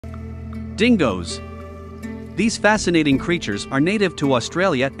Dingos. These fascinating creatures are native to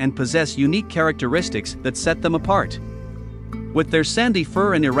Australia and possess unique characteristics that set them apart. With their sandy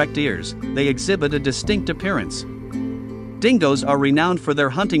fur and erect ears, they exhibit a distinct appearance. Dingos are renowned for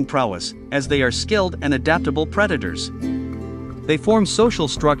their hunting prowess, as they are skilled and adaptable predators. They form social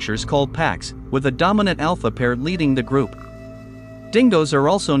structures called packs, with a dominant alpha pair leading the group. Dingos are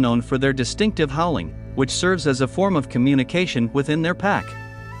also known for their distinctive howling, which serves as a form of communication within their pack.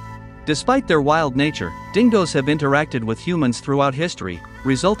 Despite their wild nature, dingoes have interacted with humans throughout history,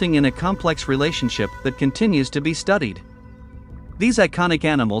 resulting in a complex relationship that continues to be studied. These iconic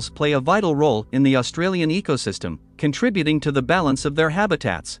animals play a vital role in the Australian ecosystem, contributing to the balance of their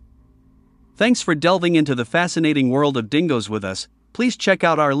habitats. Thanks for delving into the fascinating world of dingoes with us. Please check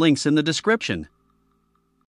out our links in the description.